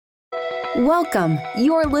Welcome.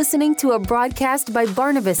 You're listening to a broadcast by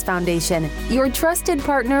Barnabas Foundation, your trusted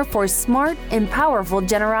partner for smart and powerful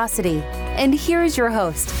generosity. And here's your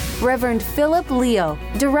host, Reverend Philip Leo,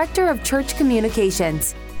 Director of Church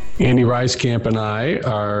Communications. Andy Reiskamp and I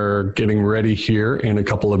are getting ready here in a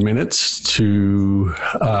couple of minutes to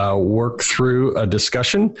work through a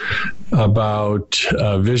discussion about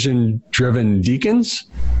vision-driven deacons.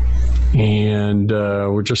 And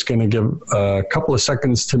we're just going to give a couple of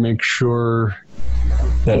seconds to make sure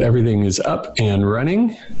that everything is up and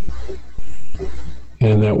running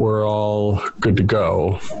and that we're all good to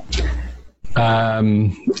go.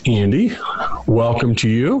 Andy, welcome to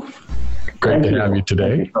you. Great to have you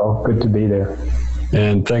today. Oh, good to be there.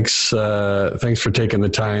 And thanks for taking the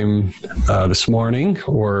time this morning,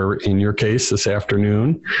 or in your case, this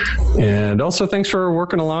afternoon. And also thanks for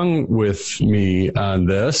working along with me on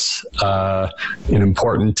this, an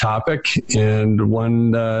important topic, and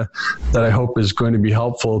one that I hope is going to be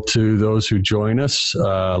helpful to those who join us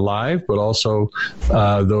live, but also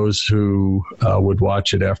those who would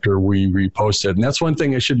watch it after we repost it. And that's one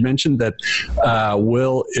thing I should mention, that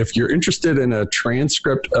if you're interested in a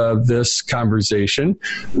transcript of this conversation,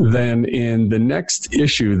 then in the next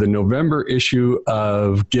issue, the November issue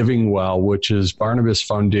of Giving Well, which is Barnabas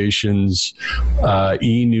Foundation's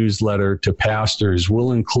e-newsletter to pastors,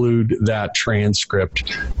 we'll include that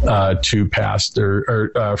transcript to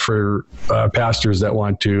for pastors that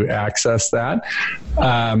want to access that.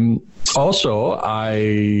 Also,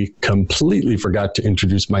 I completely forgot to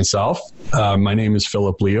introduce myself. My name is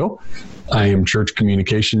Philip Leo. I am Church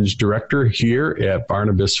Communications Director here at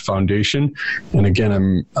Barnabas Foundation. And again,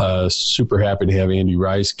 I'm super happy to have Andy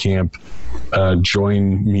Reiskamp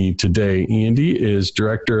join me today. Andy is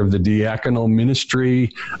Director of the Diaconal Ministry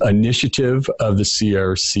Initiative of the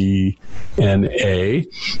CRC-NA.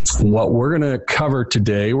 What we're going to cover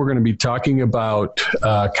today, we're going to be talking about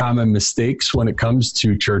common mistakes when it comes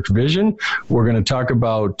to church vision. We're going to talk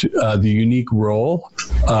about the unique role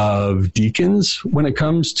of deacons when it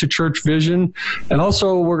comes to church vision. And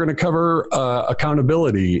also we're going to cover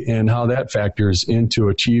accountability and how that factors into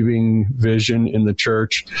achieving vision in the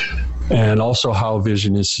church, and also how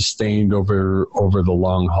vision is sustained over the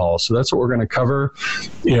long haul. So that's what we're going to cover.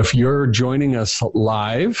 If you're joining us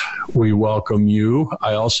live, we welcome you.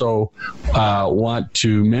 I also want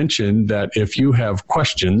to mention that if you have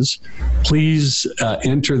questions, please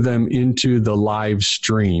enter them into the live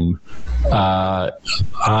stream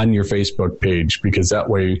on your Facebook page, because that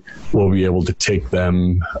way we'll be able to take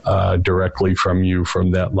them directly from you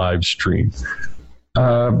from that live stream.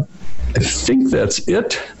 I think that's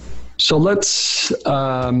it. So let's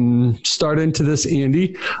start into this,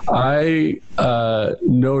 Andy. I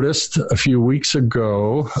noticed a few weeks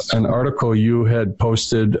ago an article you had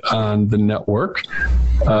posted on the network,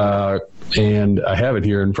 and I have it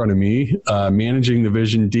here in front of me, Managing the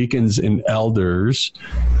Vision Deacons and Elders.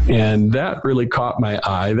 And that really caught my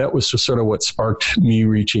eye. That was just sort of what sparked me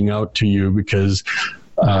reaching out to you, because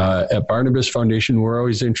at Barnabas Foundation, we're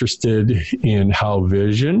always interested in how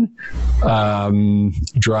vision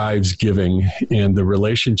drives giving, and the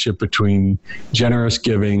relationship between generous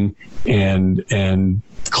giving and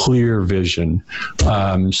clear vision.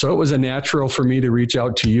 So it was a natural for me to reach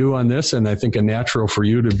out to you on this, and I think a natural for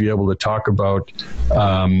you to be able to talk about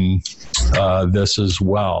this as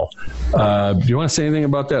well. Do you want to say anything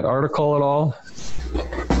about that article at all?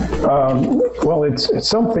 Well, it's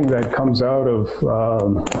something that comes out of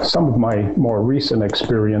some of my more recent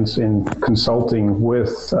experience in consulting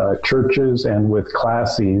with churches and with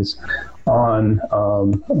classes on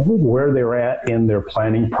where they're at in their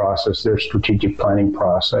planning process, their strategic planning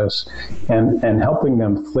process, and helping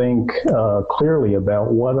them think clearly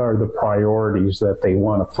about what are the priorities that they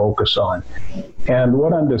want to focus on. And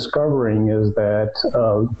what I'm discovering is that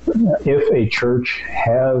if a church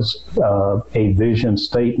has a vision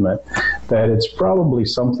statement, that it's probably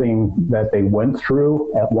something that they went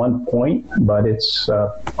through at one point, but it's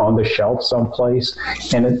on the shelf someplace,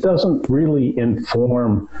 and it doesn't really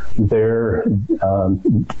inform their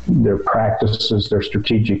practices, their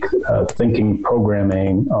strategic thinking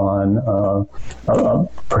programming on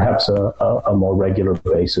perhaps a more regular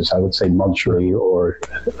basis. I would say monthly or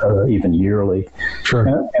even yearly.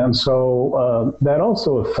 Sure. And so that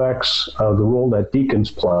also affects the role that deacons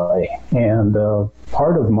play. And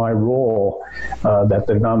part of my role role that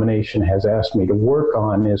the denomination has asked me to work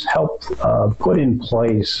on is help put in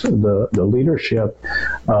place the leadership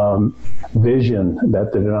vision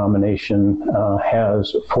that the denomination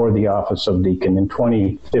has for the office of deacon. In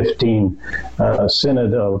 2015,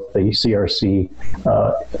 Synod of the CRC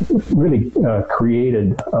really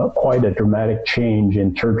created quite a dramatic change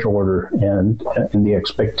in church order and in the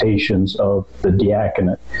expectations of the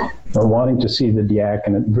diaconate. Wanting to see the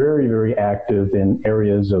diaconate very, very active in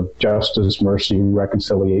areas of justice, mercy,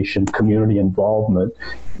 reconciliation, community involvement,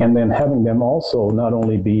 and then having them also not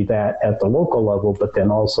only be that at the local level, but then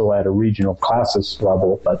also at a regional classis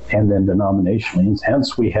level, and then denominationally.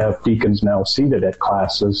 Hence, we have deacons now seated at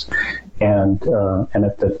classis and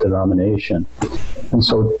at the denomination. And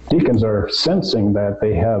so deacons are sensing that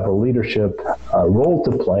they have a leadership role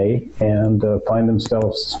to play and find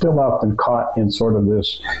themselves still often caught in sort of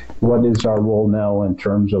this, what is our role now in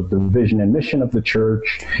terms of the vision and mission of the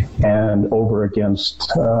church, and over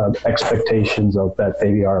against expectations of that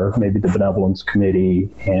they are maybe the benevolence committee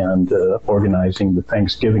and organizing the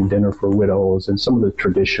Thanksgiving dinner for widows and some of the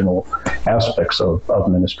traditional aspects of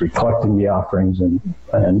ministry, collecting the offerings, and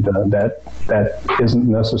that isn't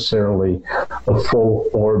necessarily a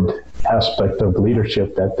full-orbed aspect of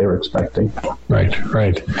leadership that they're expecting.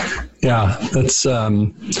 Right. Yeah, that's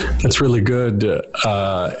really good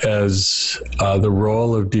as the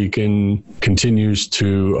role of deacon continues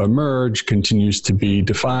to emerge, continues to be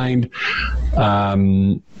defined.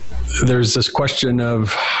 There's this question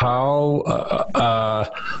of how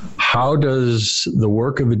does the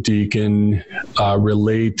work of a deacon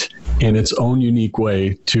relate in its own unique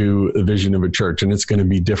way to the vision of a church, and it's going to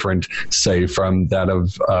be different, say, from that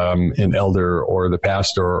of an elder or the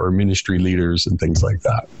pastor or ministry leaders and things like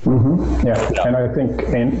that. Mm-hmm. Yeah, and I think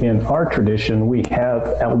in our tradition we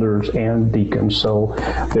have elders and deacons, so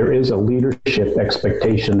there is a leadership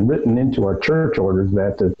expectation written into our church orders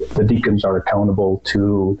that the deacons are accountable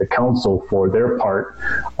to the council for their part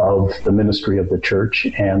of the ministry of the church,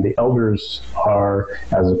 and the elders are,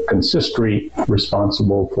 as a consistory,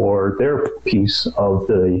 responsible for their piece of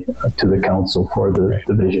to the council for the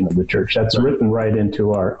vision of the church. That's written right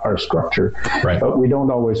into our structure, but we don't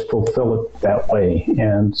always fulfill it that way.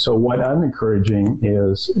 And so what I'm encouraging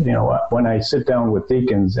is, when I sit down with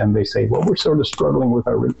deacons and they say, well, we're sort of struggling with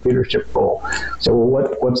our leadership role. So,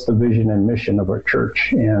 well, what's the vision and mission of our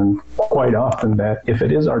church? And quite often that, if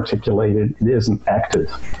it is articulated, it isn't active.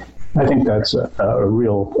 I think that's a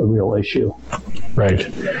real issue. Right.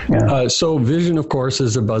 Yeah. So vision, of course,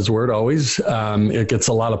 is a buzzword always. It gets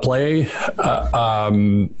a lot of play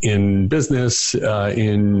in business,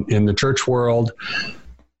 in the church world,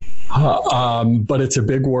 but it's a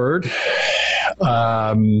big word.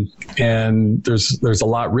 And there's a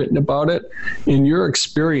lot written about it. In your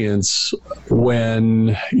experience,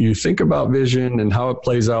 when you think about vision and how it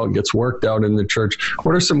plays out, gets worked out in the church,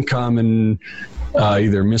 what are some common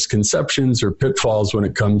either misconceptions or pitfalls when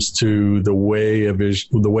it comes to the way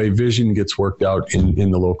vision gets worked out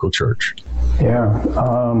in the local church? Yeah,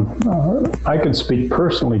 I can speak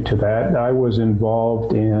personally to that. I was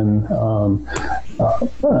involved in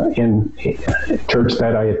church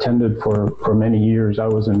that I attended for many years. I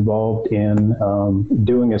was involved in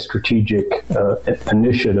doing a strategic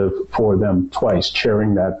initiative for them twice,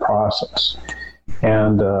 chairing that process.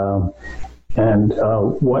 And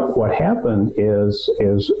what happened is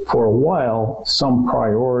for a while, some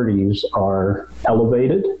priorities are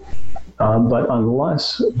elevated, but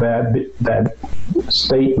unless that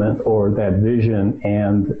statement or that vision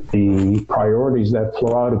and the priorities that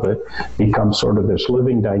flow out of it become sort of this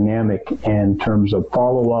living dynamic in terms of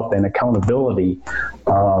follow-up and accountability,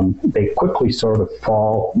 they quickly sort of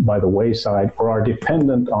fall by the wayside or are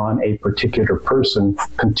dependent on a particular person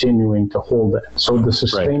continuing to hold it. So the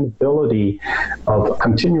sustainability of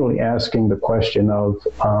continually asking the question of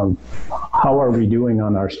how are we doing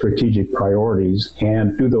on our strategic priorities,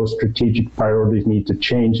 and do those strategic priorities need to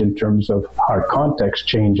change in terms of our context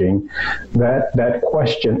changing, that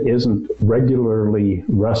question isn't regularly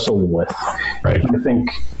wrestled with. Right. I think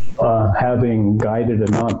having guided a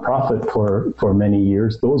nonprofit for many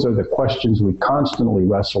years, those are the questions we constantly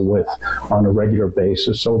wrestle with on a regular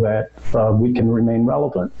basis so that we can remain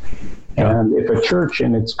relevant. Yeah. And if a church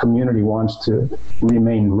in its community wants to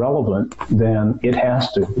remain relevant, then it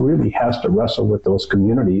really has to wrestle with those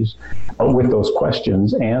communities, with those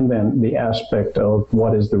questions, and then the aspect of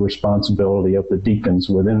what is the responsibility of the deacons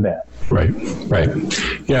within that. Right.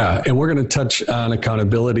 Yeah, and we're going to touch on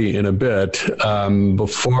accountability in a bit.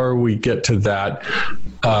 Before we get to that,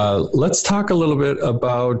 let's talk a little bit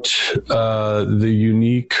about the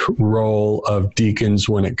unique role of deacons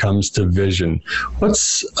when it comes to vision.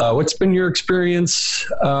 What's been your experience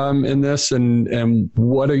in this, and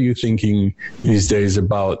what are you thinking these days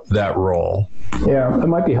about that role? Yeah, it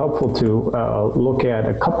might be helpful to look at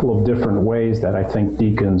a couple of different ways that I think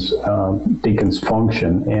deacons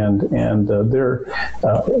function, and they're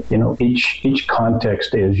each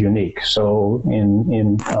context is unique. So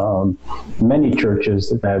in many churches,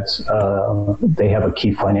 they have a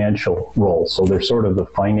key financial role. So they're sort of the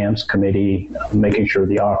finance committee, making sure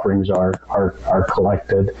the offerings are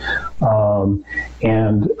collected,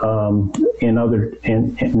 in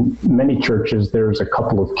many churches, there's a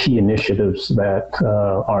couple of key initiatives that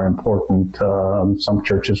are important. Some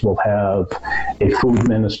churches will have a food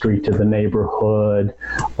ministry to the neighborhood,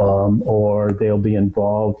 or they'll be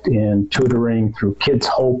involved in tutoring through Kids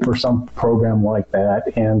Hope or some program like that,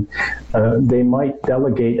 and they might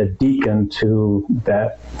delegate a deacon to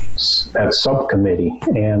that subcommittee,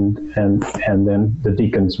 and then the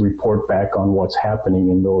deacons report back on what's happening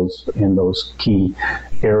in those key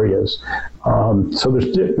areas. So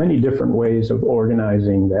there's many different ways of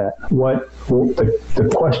organizing that. The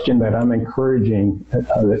question that I'm encouraging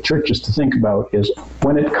the churches to think about is,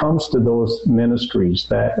 when it comes to those ministries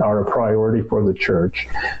that are a priority for the church,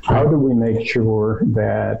 how do we make sure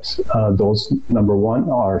that those, number one,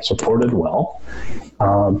 are supported well,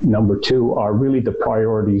 number two, are really the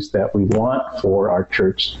priorities that we want for our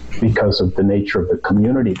church because of the nature of the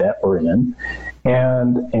community that we're in,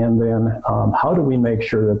 and then how do we make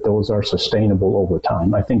sure that those are sustainable over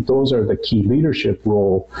time? I think those are the key leadership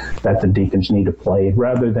role that the deacons need to play,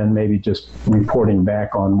 rather than maybe just reporting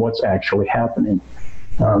back on what's actually happening.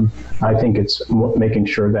 I think it's making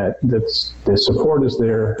sure that the support is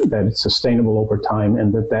there, that it's sustainable over time,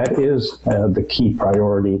 and that is the key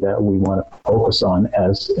priority that we want to focus on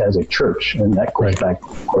as a church. And that goes back,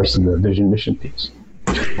 of course, to the vision mission piece.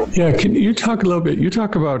 Yeah, can you talk a little bit? You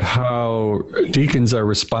talk about how deacons are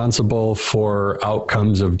responsible for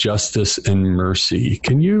outcomes of justice and mercy.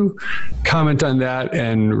 Can you comment on that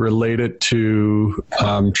and relate it to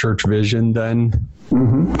church vision then?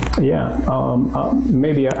 Mm-hmm. Yeah,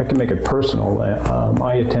 maybe I can make it personal.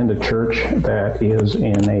 I attend a church that is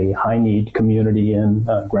in a high-need community in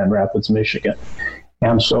Grand Rapids, Michigan.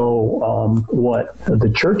 And so what the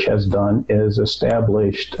church has done is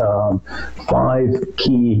established 5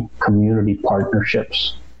 key community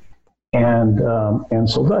partnerships. And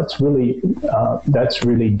so that's really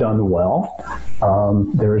done well.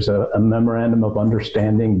 There's a memorandum of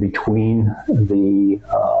understanding between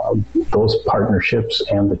those partnerships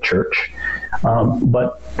and the church,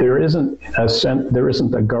 but there isn't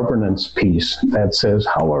a governance piece that says,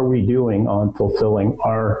 how are we doing on fulfilling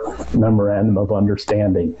our memorandum of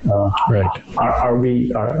understanding?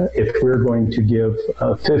 If we're going to give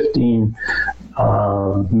 15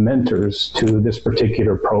 mentors to this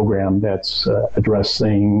particular program that's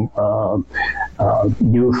addressing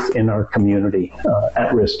youth in our community,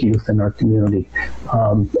 at-risk youth in our community.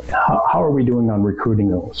 How are we doing on recruiting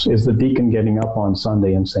those? Is the deacon getting up on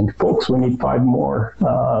Sunday and saying, folks, we need 5 more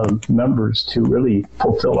members to really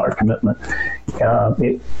fulfill our commitment?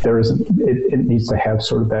 It needs to have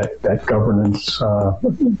sort of that governance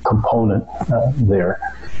component there.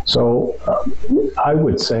 So I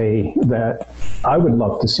would say that I would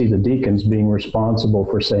love to see the deacons being responsible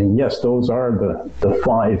for saying, yes, those are the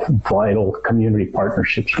 5 vital community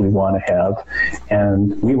partnerships we want to have,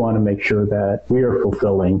 and we want to make sure that we are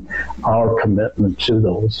fulfilling our commitment to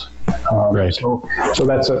those. So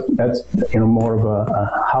that's more of a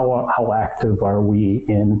how active are we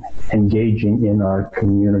in engaging in our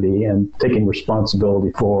community and taking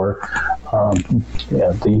responsibility for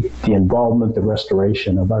the involvement, the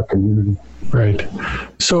restoration of our community. Right.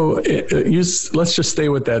 So let's just stay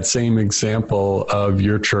with that same example of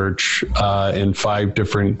your church in 5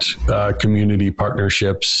 different community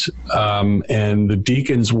partnerships and the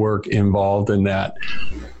deacons' work involved in that.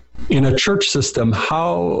 In a church system,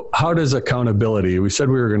 how does accountability, we said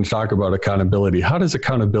we were going to talk about accountability, how does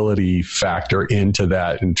accountability factor into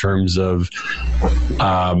that in terms of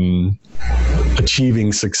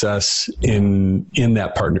achieving success in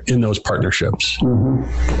those partnerships?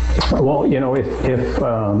 Mm-hmm. Well,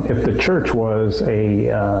 if the church was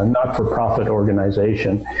a not-for-profit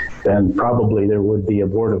organization, then probably there would be a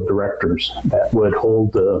board of directors that would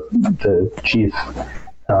hold the chief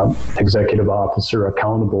executive officer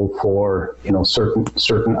accountable for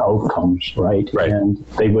certain outcomes, right? And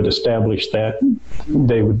they would establish that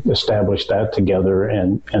together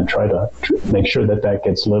and try to make sure that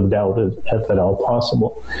gets lived out if at all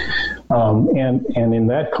possible. And in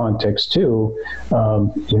that context too,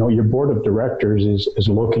 your board of directors is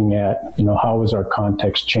looking at, how is our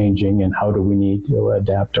context changing and how do we need to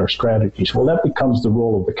adapt our strategies? Well, that becomes the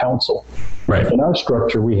role of the council. Right. In our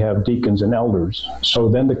structure, we have deacons and elders. So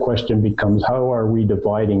then the question becomes, how are we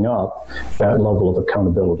dividing up that level of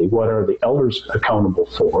accountability? What are the elders accountable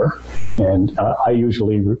for? And I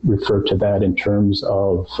usually refer to that in terms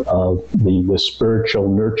of the spiritual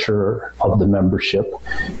nurture of the membership,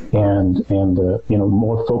 and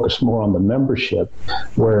more focused more on the membership,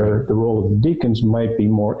 where the role of the deacons might be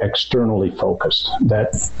more externally focused.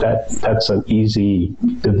 That's an easy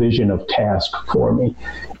division of task for me.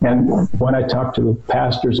 And when I talk to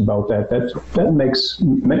pastors about that makes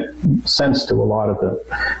sense to a lot of them.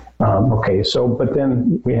 But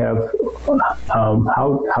then we have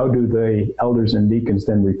how do the elders and deacons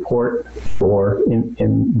then report, or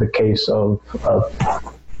in the case of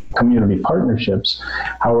community partnerships,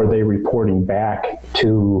 how are they reporting back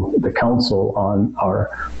to the council on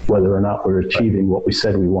whether or not we're achieving what we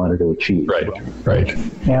said we wanted to achieve? Right.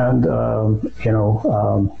 And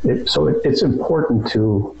it's important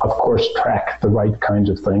to, of course, track the right kinds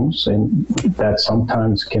of things, and that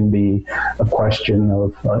sometimes can be a question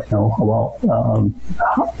of,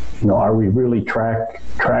 are we really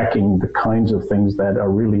tracking the kinds of things that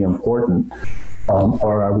are really important,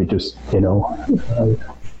 or are we just,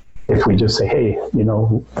 if we just say, hey, we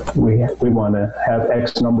want to have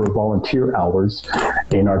X number of volunteer hours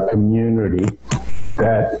in our community,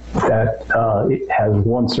 that it has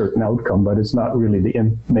one certain outcome, but it's not really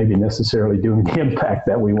maybe necessarily doing the impact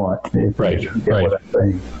that we want. Right.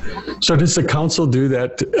 So does the council do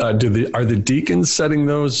that? Are the deacons setting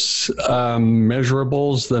those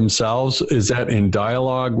measurables themselves? Is that in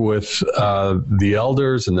dialogue with the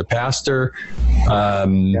elders and the pastor? How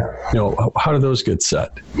do those get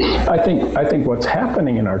set? I think what's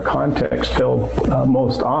happening in our context, Phil,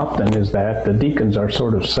 most often is that the deacons are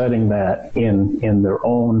sort of setting that in their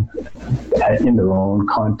own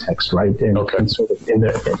context, right? And sort of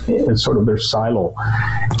in sort of their silo.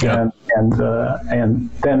 Yeah. And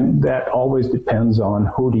then that always depends on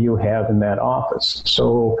who do you have in that office.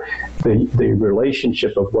 So the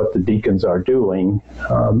relationship of what the deacons are doing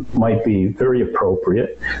might be very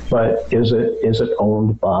appropriate, but is it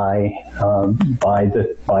owned by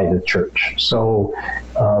the church? So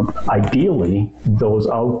ideally, those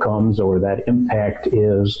outcomes or that impact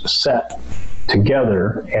is set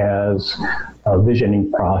together as a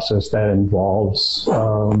visioning process that involves,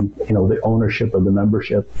 the ownership of the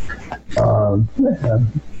membership,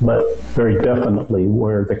 but very definitely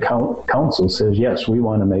where the council says, yes, we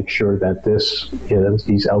want to make sure that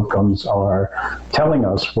these outcomes are telling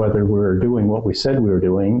us whether we're doing what we said we were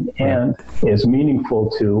doing, and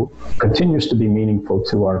continues to be meaningful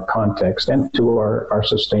to our context and to our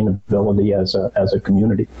sustainability as a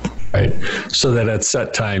community. Right. So that at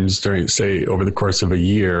set times during, say, over the course of a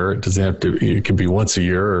year, it doesn't have to. It can be once a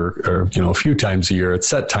year or a few times a year. At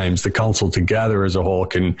set times, the council together as a whole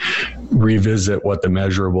can revisit what the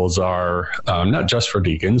measurables are, not just for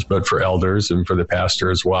deacons, but for elders and for the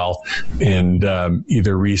pastor as well, and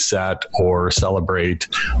either reset or celebrate,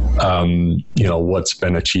 what's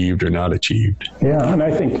been achieved or not achieved. Yeah, and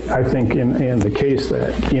I think in the case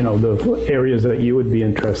that the areas that you would be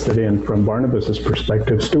interested in from Barnabas's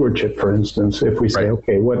perspective, stewardship, for instance, if we say,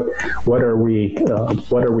 okay, what are we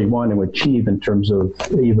wanting to achieve in terms of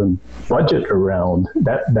even budget around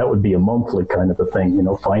that would be a monthly kind of a thing,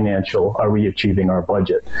 financial, are we achieving our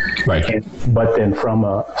budget? Right. But then from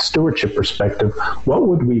a stewardship perspective, what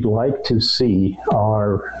would we like to see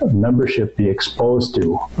our membership be exposed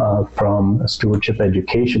to from a stewardship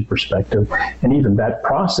education perspective? And even that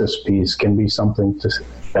process piece can be something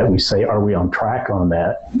that we say, are we on track on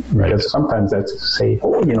that? Right. Because sometimes that's to say,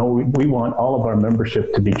 we want all of our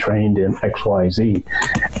membership to be trained in X, Y, Z.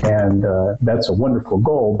 And that's a wonderful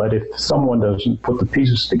goal, but if someone doesn't put the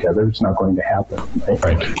pieces together, it's not going to happen.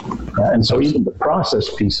 Right. And so even the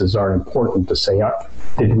process pieces are important to say,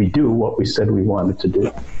 did we do what we said we wanted to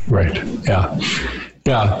do? Right. Yeah.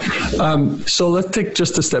 Yeah. So let's take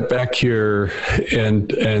just a step back here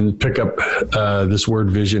and pick up this word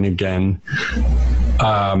vision again.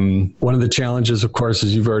 One of the challenges, of course,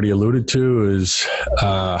 as you've already alluded to, is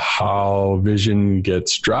how vision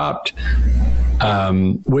gets dropped,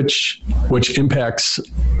 which impacts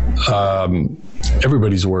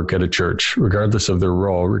everybody's work at a church, regardless of their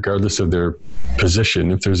role, regardless of their position.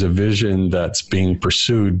 If there's a vision that's being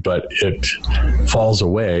pursued, but it falls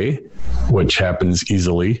away, which happens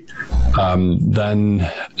easily, then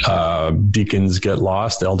deacons get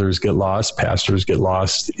lost, elders get lost, pastors get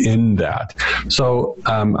lost in that. So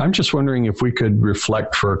I'm just wondering if we could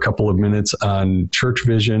reflect for a couple of minutes on church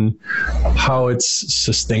vision, how it's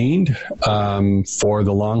sustained for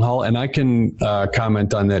the long haul. And I can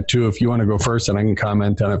comment on that too. If you want to go first, and I can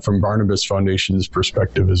comment on it from Barnabas Foundation's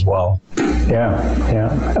perspective as well. Yeah.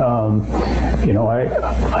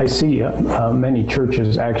 I see many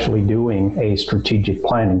churches actually doing a strategic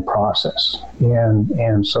planning process.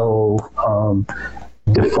 And so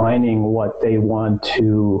defining what they want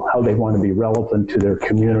to, how they want to be relevant to their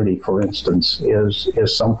community, for instance,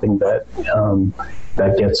 is something that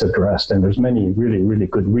gets addressed. And there's many really, really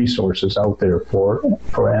good resources out there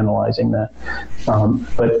for analyzing that.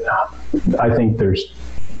 But I think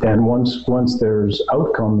once there's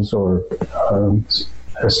outcomes or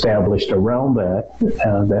established around that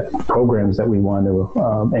programs that we want to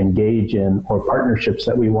engage in, or partnerships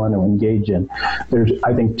that we want to engage in, there's,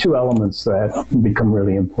 I think, two elements that become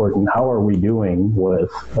really important. How are we doing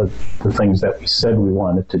with the things that we said we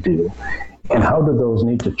wanted to do? And how do those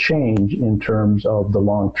need to change in terms of the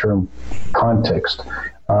long-term context?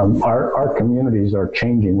 Our communities are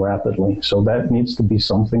changing rapidly, so that needs to be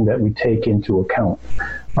something that we take into account.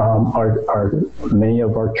 Many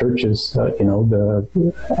of our churches,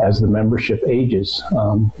 as the membership ages,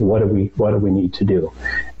 what do we need to do?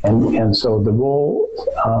 And so the role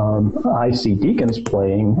I see deacons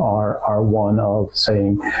playing are one of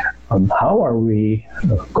saying, how are we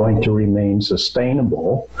going to remain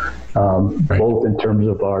sustainable, both in terms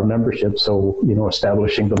of our membership? So,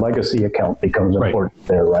 establishing the legacy account becomes important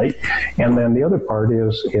there, right? And then the other part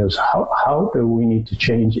is how do we need to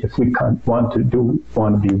change if we want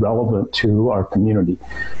to be relevant to our community?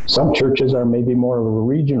 Some churches are maybe more of a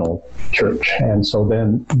regional church, and so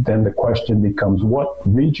then the question becomes, what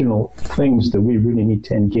regional things do we really need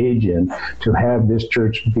to engage in to have this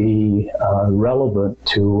church be relevant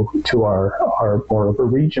to our more of a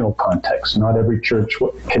regional context? Not every church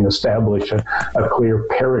can establish a clear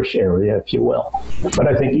parish area, if you will. But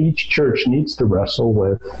I think each church needs to wrestle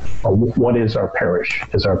with what is our parish?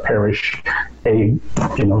 Is our parish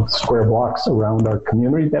square blocks around our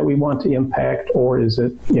community that we want to impact, or is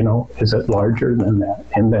it larger than that?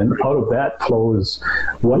 And then out of that flows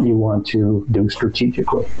what you want to do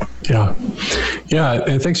strategically. Yeah,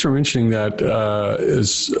 and thanks for mentioning that.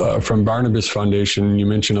 Is from Barnabas Foundation. You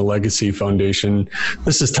mentioned a legacy foundation.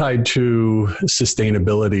 This is tied to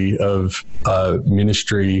sustainability of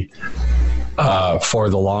ministry for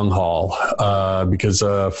the long haul, because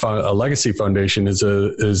a legacy foundation is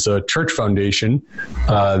a church foundation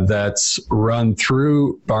that's run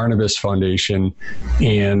through Barnabas Foundation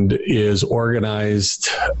and is organized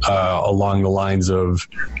along the lines of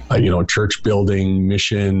church building,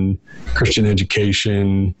 mission, Christian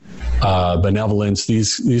education, benevolence,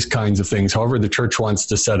 these kinds of things, however the church wants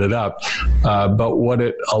to set it up. But what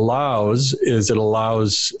it allows is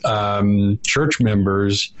church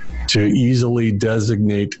members to easily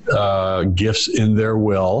designate gifts in their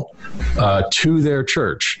will to their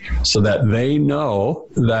church, so that they know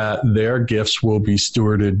that their gifts will be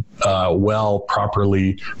stewarded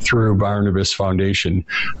properly through Barnabas Foundation.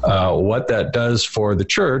 What that does for the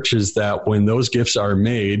church is that when those gifts are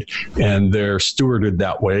made and they're stewarded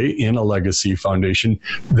that way in a legacy foundation,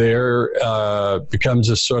 there becomes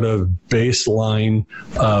a sort of baseline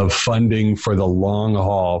of funding for the long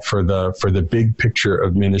haul, for the big picture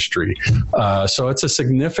of ministry. So it's a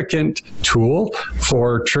significant tool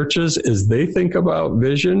for churches as they think about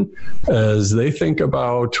vision, as they think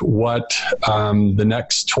about what the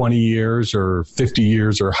next 20 years or 50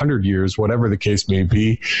 years or 100 years, whatever the case may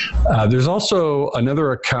be. There's also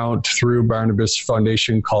another account through Barnabas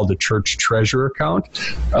Foundation called the Church Treasure Account,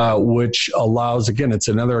 which allows, again, it's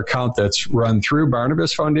another account that's run through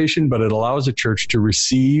Barnabas Foundation, but it allows a church to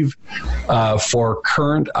receive for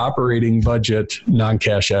current operating budget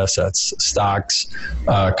non-cash assets, stocks,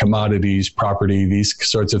 commodities, property, these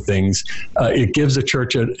sorts of things. It gives a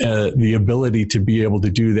church the ability to be able to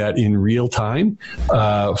do that in real time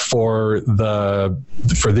for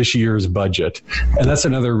this year's budget. And that's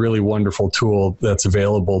another really wonderful tool that's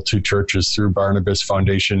available to churches through Barnabas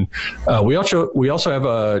Foundation. We also have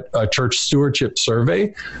a church stewardship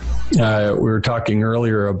survey. We were talking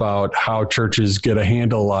earlier about how churches get a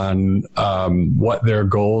handle on what their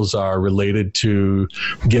goals are related to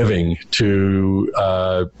giving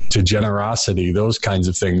to generosity, those kinds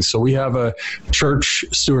of things. So we have a church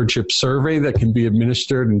stewardship survey that can be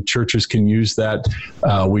administered, and churches can use that.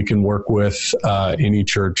 We can work with any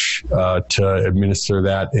church to administer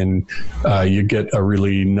that, and you get a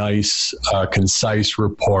really nice, concise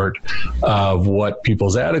report of what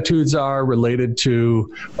people's attitudes are related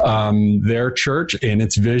to their church and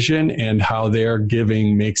its vision, and how their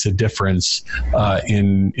giving makes a difference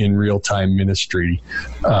in real-time ministry.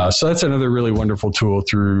 So that's another really wonderful tool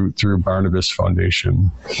through Barnabas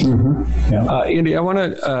Foundation. Mm-hmm. Yeah. Andy, I want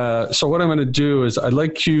to. So what I'm going to do is I'd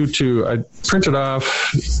like you to. I printed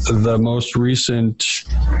off the most recent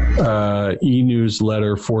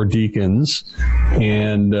e-newsletter for deacons,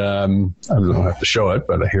 and I don't have to show it,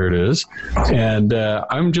 but here it is. And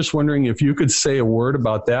I'm just wondering if you could say a word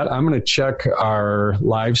about that. I'm going to check our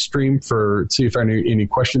live stream see if any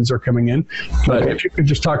questions are coming in. But if you could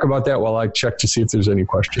just talk about that while I check to see if there's any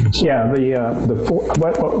questions. Yeah,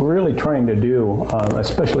 what we're really trying to do,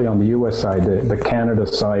 especially on the U.S. side, the Canada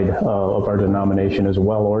side of our denomination is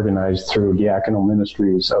well organized through Diaconal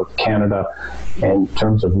Ministries of Canada in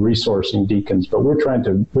terms of resourcing deacons. But we're trying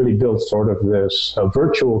to really build sort of this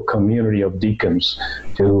virtual community of deacons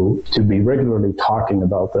to be regularly talking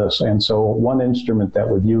about this. And so one instrument that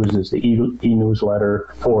we've used is the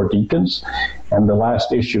e-newsletter for deacons. And the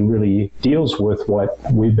last issue really deals with what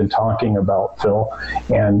we've been talking about, Phil,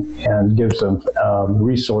 and gives them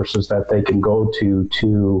resources that they can go to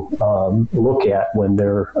look at when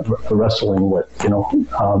they're wrestling with,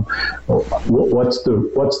 what's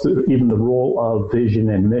even the role of vision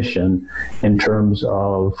and mission in terms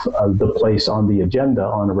of the place on the agenda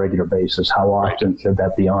on a regular basis. How often should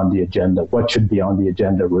that be on the agenda? What should be on the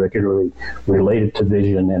agenda regularly related to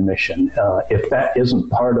vision and mission? If that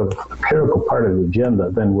isn't a critical part of the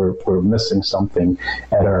agenda, then we're missing something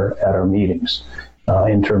at our meetings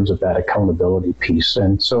in terms of that accountability piece.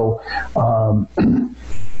 And so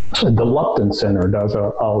the Lupton Center does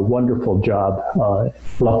a wonderful job.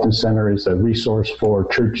 Lupton Center is a resource for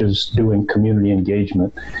churches doing community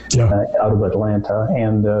engagement out of Atlanta,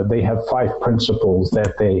 and they have 5 principles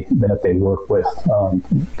that they work with.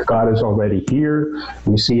 God is already here.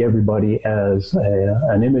 We see everybody as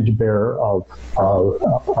an image bearer of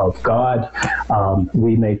God.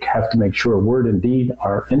 We have to make sure word and deed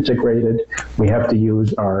are integrated. We have to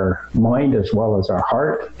use our mind as well as our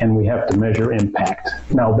heart, and we have to measure impact.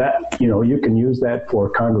 Now that, you can use that for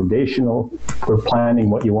planning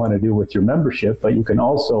what you want to do with your membership, but you can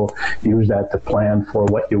also use that to plan for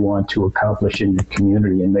what you want to accomplish in your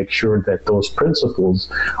community and make sure that those principles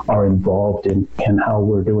are involved in how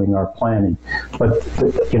we're doing our planning. But,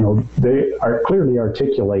 they are clearly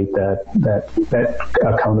articulate that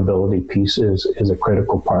accountability piece is a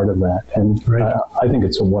critical part of that. And right. I think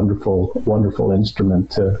it's a wonderful, wonderful instrument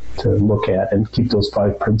to look at and keep those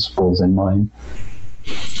 5 principles in mind.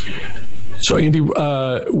 So, Andy,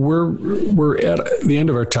 we're at the end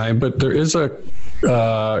of our time, but there is a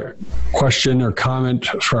question or comment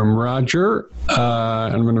from Roger.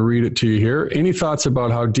 I'm going to read it to you here. Any thoughts about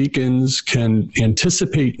how deacons can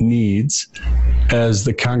anticipate needs as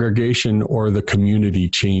the congregation or the community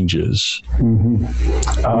changes?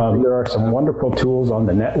 Mm-hmm. There are some wonderful tools on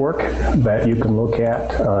the network that you can look at.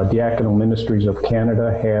 Diaconal Ministries of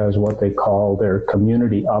Canada has what they call their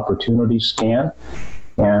Community Opportunity Scan.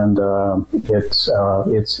 And it's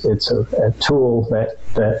a tool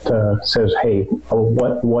that says, hey,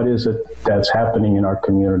 what is it that's happening in our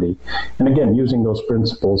community? And again, using those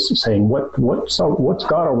principles, saying what's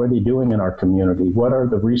God already doing in our community? What are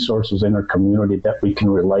the resources in our community that we can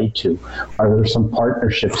relate to? Are there some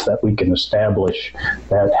partnerships that we can establish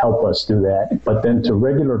that help us do that? But then to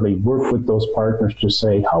regularly work with those partners to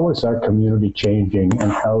say, how is our community changing,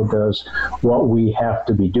 and how does what we have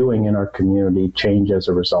to be doing in our community change as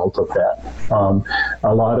a result of that?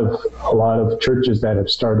 A lot of churches that have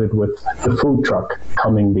started with the food truck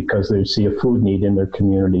coming because they see a food need in their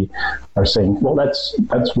community are saying, well,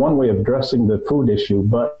 that's one way of addressing the food issue,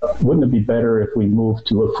 but wouldn't it be better if we moved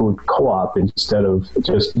to a food co-op instead of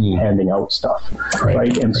just handing out stuff,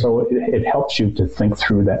 right? And so it helps you to think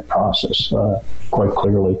through that process quite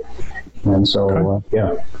clearly. And so,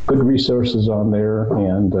 good resources on there.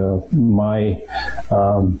 And my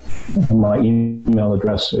email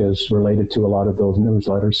address is related to a lot of those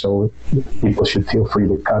newsletters, so people should feel free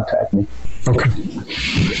to contact me. Okay.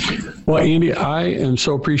 Well, Andy, I am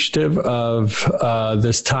so appreciative of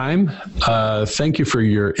this time. Thank you for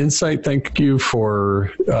your insight. Thank you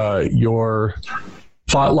for your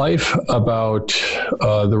thought life about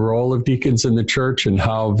the role of deacons in the church and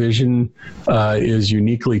how Vision is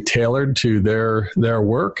uniquely tailored to their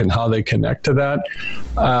work and how they connect to that.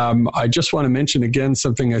 I just want to mention again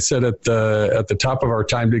something I said at the top of our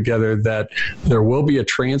time together, that there will be a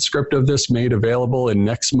transcript of this made available in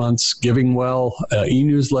next month's Giving Well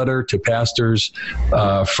e-newsletter to pastors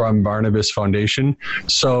from Barnabas Foundation.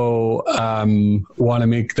 So want to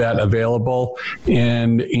make that available.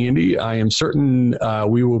 And Andy, I am certain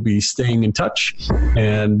we will be staying in touch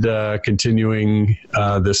and continuing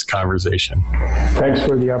this conversation. Thanks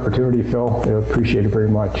for the opportunity, Phil. I appreciate it very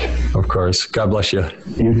much. Of course. God bless you.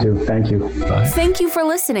 You too. Thank you. Bye. Thank you for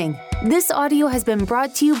listening. This audio has been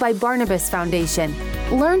brought to you by Barnabas Foundation.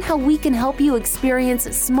 Learn how we can help you experience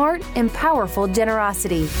smart and powerful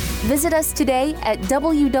generosity. Visit us today at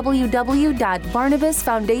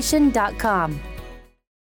www.barnabasfoundation.com.